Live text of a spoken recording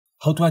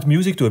How to add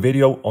music to a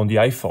video on the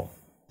iPhone.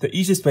 The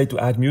easiest way to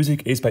add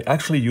music is by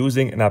actually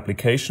using an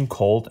application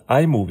called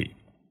iMovie.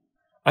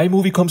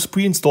 iMovie comes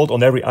pre-installed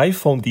on every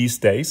iPhone these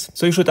days,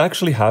 so you should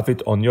actually have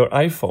it on your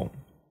iPhone.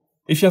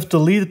 If you have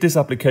deleted this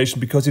application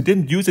because you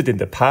didn't use it in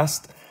the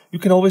past, you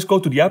can always go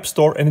to the App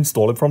Store and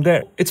install it from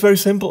there. It's very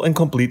simple and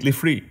completely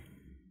free.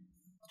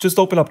 Just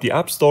open up the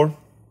App Store,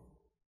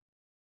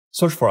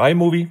 search for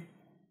iMovie,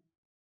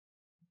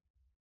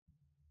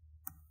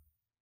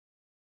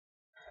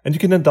 and you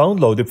can then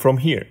download it from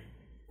here.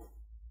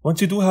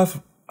 Once you do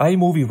have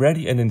iMovie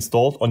ready and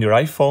installed on your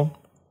iPhone,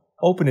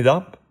 open it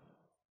up,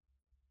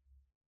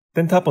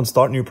 then tap on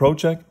Start New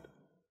Project,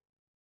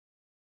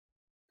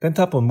 then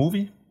tap on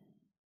Movie.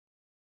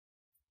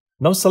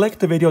 Now select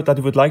the video that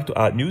you would like to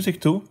add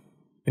music to.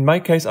 In my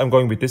case, I'm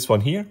going with this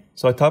one here,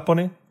 so I tap on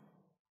it.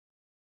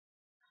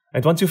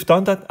 And once you've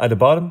done that, at the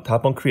bottom,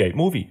 tap on Create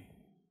Movie.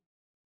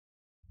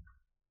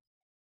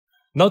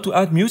 Now to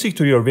add music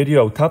to your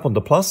video, tap on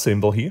the plus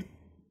symbol here.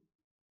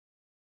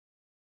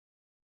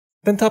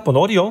 Then tap on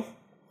Audio.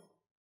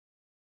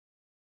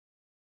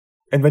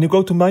 And when you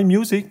go to My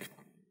Music,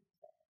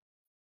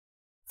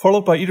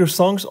 followed by either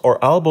songs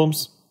or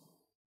albums,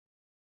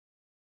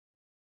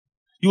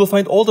 you will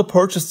find all the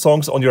purchased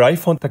songs on your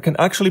iPhone that can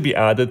actually be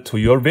added to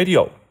your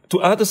video.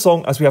 To add a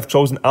song, as we have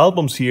chosen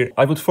albums here,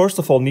 I would first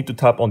of all need to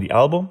tap on the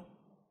album.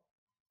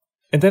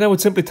 And then I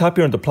would simply tap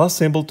here on the plus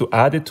symbol to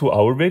add it to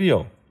our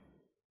video.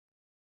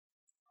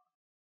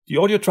 The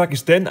audio track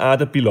is then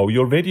added below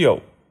your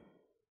video.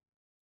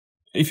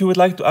 If you would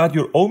like to add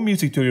your own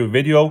music to your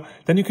video,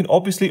 then you can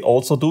obviously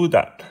also do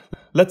that.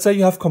 Let's say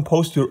you have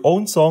composed your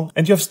own song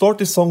and you have stored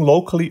this song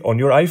locally on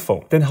your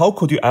iPhone. Then how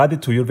could you add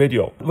it to your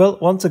video? Well,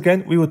 once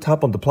again, we will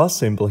tap on the plus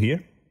symbol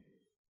here.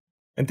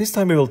 And this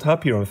time we will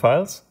tap here on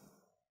Files.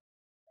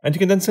 And you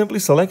can then simply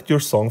select your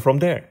song from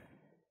there.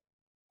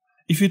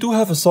 If you do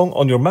have a song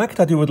on your Mac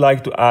that you would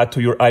like to add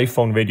to your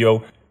iPhone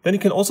video, then you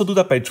can also do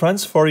that by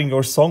transferring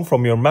your song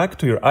from your Mac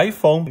to your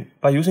iPhone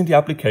by using the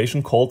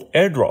application called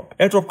AirDrop.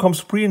 AirDrop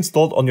comes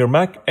pre-installed on your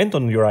Mac and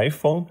on your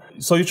iPhone,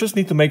 so you just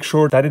need to make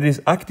sure that it is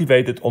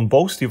activated on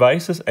both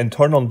devices and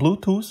turn on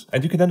Bluetooth,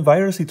 and you can then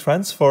wirelessly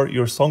transfer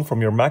your song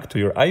from your Mac to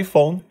your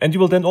iPhone, and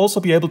you will then also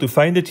be able to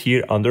find it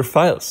here under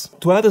Files.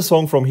 To add a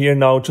song from here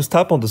now, just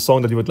tap on the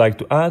song that you would like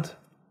to add,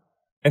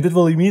 and it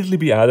will immediately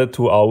be added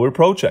to our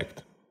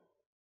project.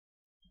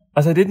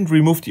 As I didn't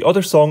remove the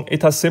other song,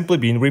 it has simply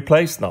been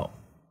replaced now.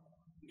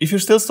 If you're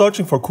still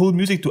searching for cool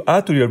music to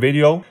add to your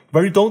video,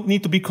 where you don't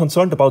need to be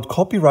concerned about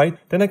copyright,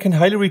 then I can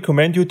highly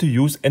recommend you to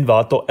use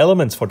Envato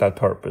Elements for that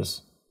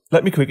purpose.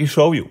 Let me quickly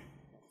show you.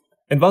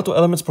 Envato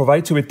Elements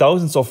provides you with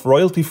thousands of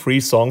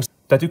royalty-free songs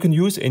that you can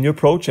use in your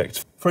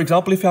projects. For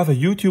example, if you have a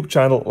YouTube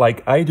channel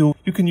like I do,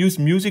 you can use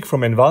music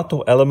from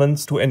Envato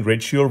Elements to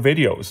enrich your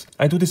videos.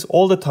 I do this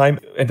all the time,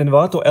 and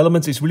Envato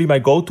Elements is really my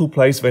go-to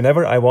place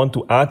whenever I want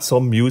to add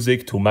some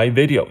music to my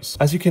videos.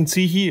 As you can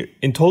see here,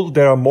 in total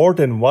there are more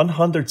than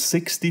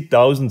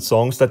 160,000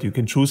 songs that you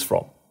can choose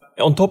from.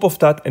 On top of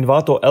that,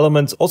 Envato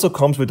Elements also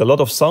comes with a lot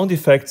of sound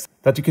effects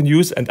that you can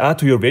use and add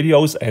to your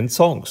videos and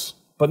songs.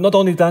 But not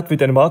only that, with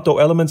Envato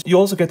Elements, you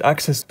also get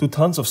access to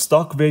tons of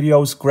stock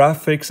videos,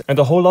 graphics, and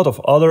a whole lot of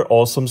other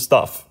awesome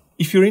stuff.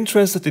 If you're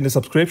interested in the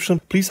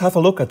subscription, please have a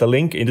look at the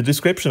link in the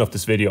description of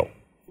this video.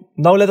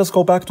 Now let us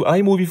go back to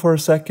iMovie for a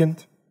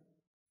second.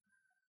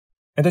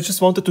 And I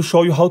just wanted to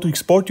show you how to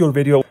export your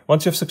video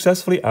once you have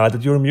successfully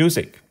added your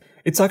music.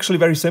 It's actually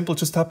very simple,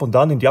 just tap on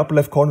Done in the upper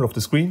left corner of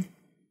the screen.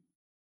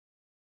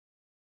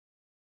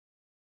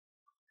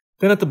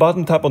 Then at the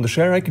bottom, tap on the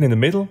share icon in the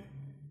middle.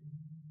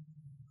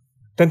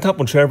 Then tap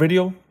on Share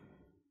Video.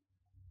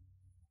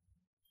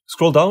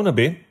 Scroll down a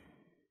bit.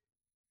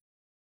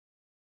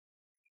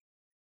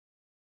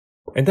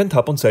 And then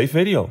tap on Save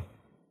Video.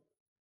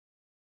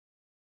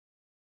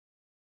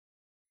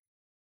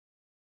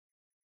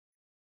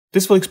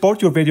 This will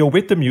export your video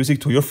with the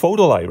music to your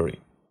photo library.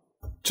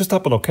 Just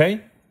tap on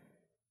OK.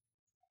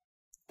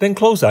 Then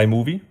close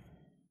iMovie.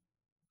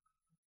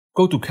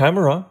 Go to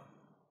Camera.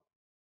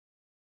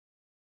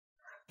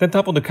 Then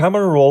tap on the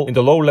camera roll in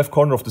the lower left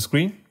corner of the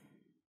screen.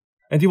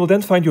 And you will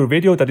then find your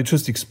video that you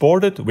just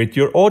exported with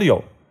your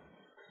audio.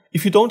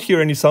 If you don't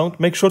hear any sound,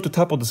 make sure to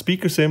tap on the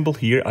speaker symbol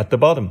here at the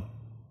bottom.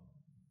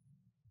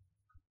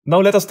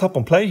 Now let us tap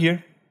on play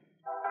here.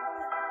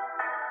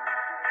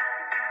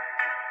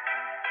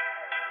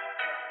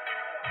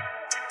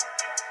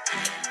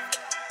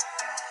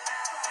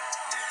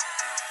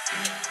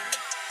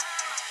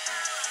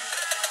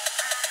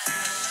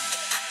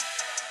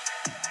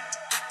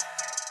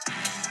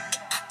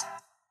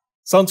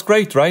 Sounds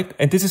great, right?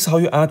 And this is how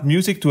you add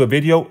music to a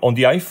video on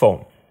the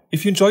iPhone.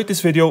 If you enjoyed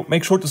this video,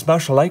 make sure to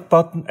smash the like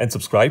button and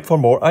subscribe for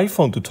more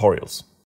iPhone tutorials.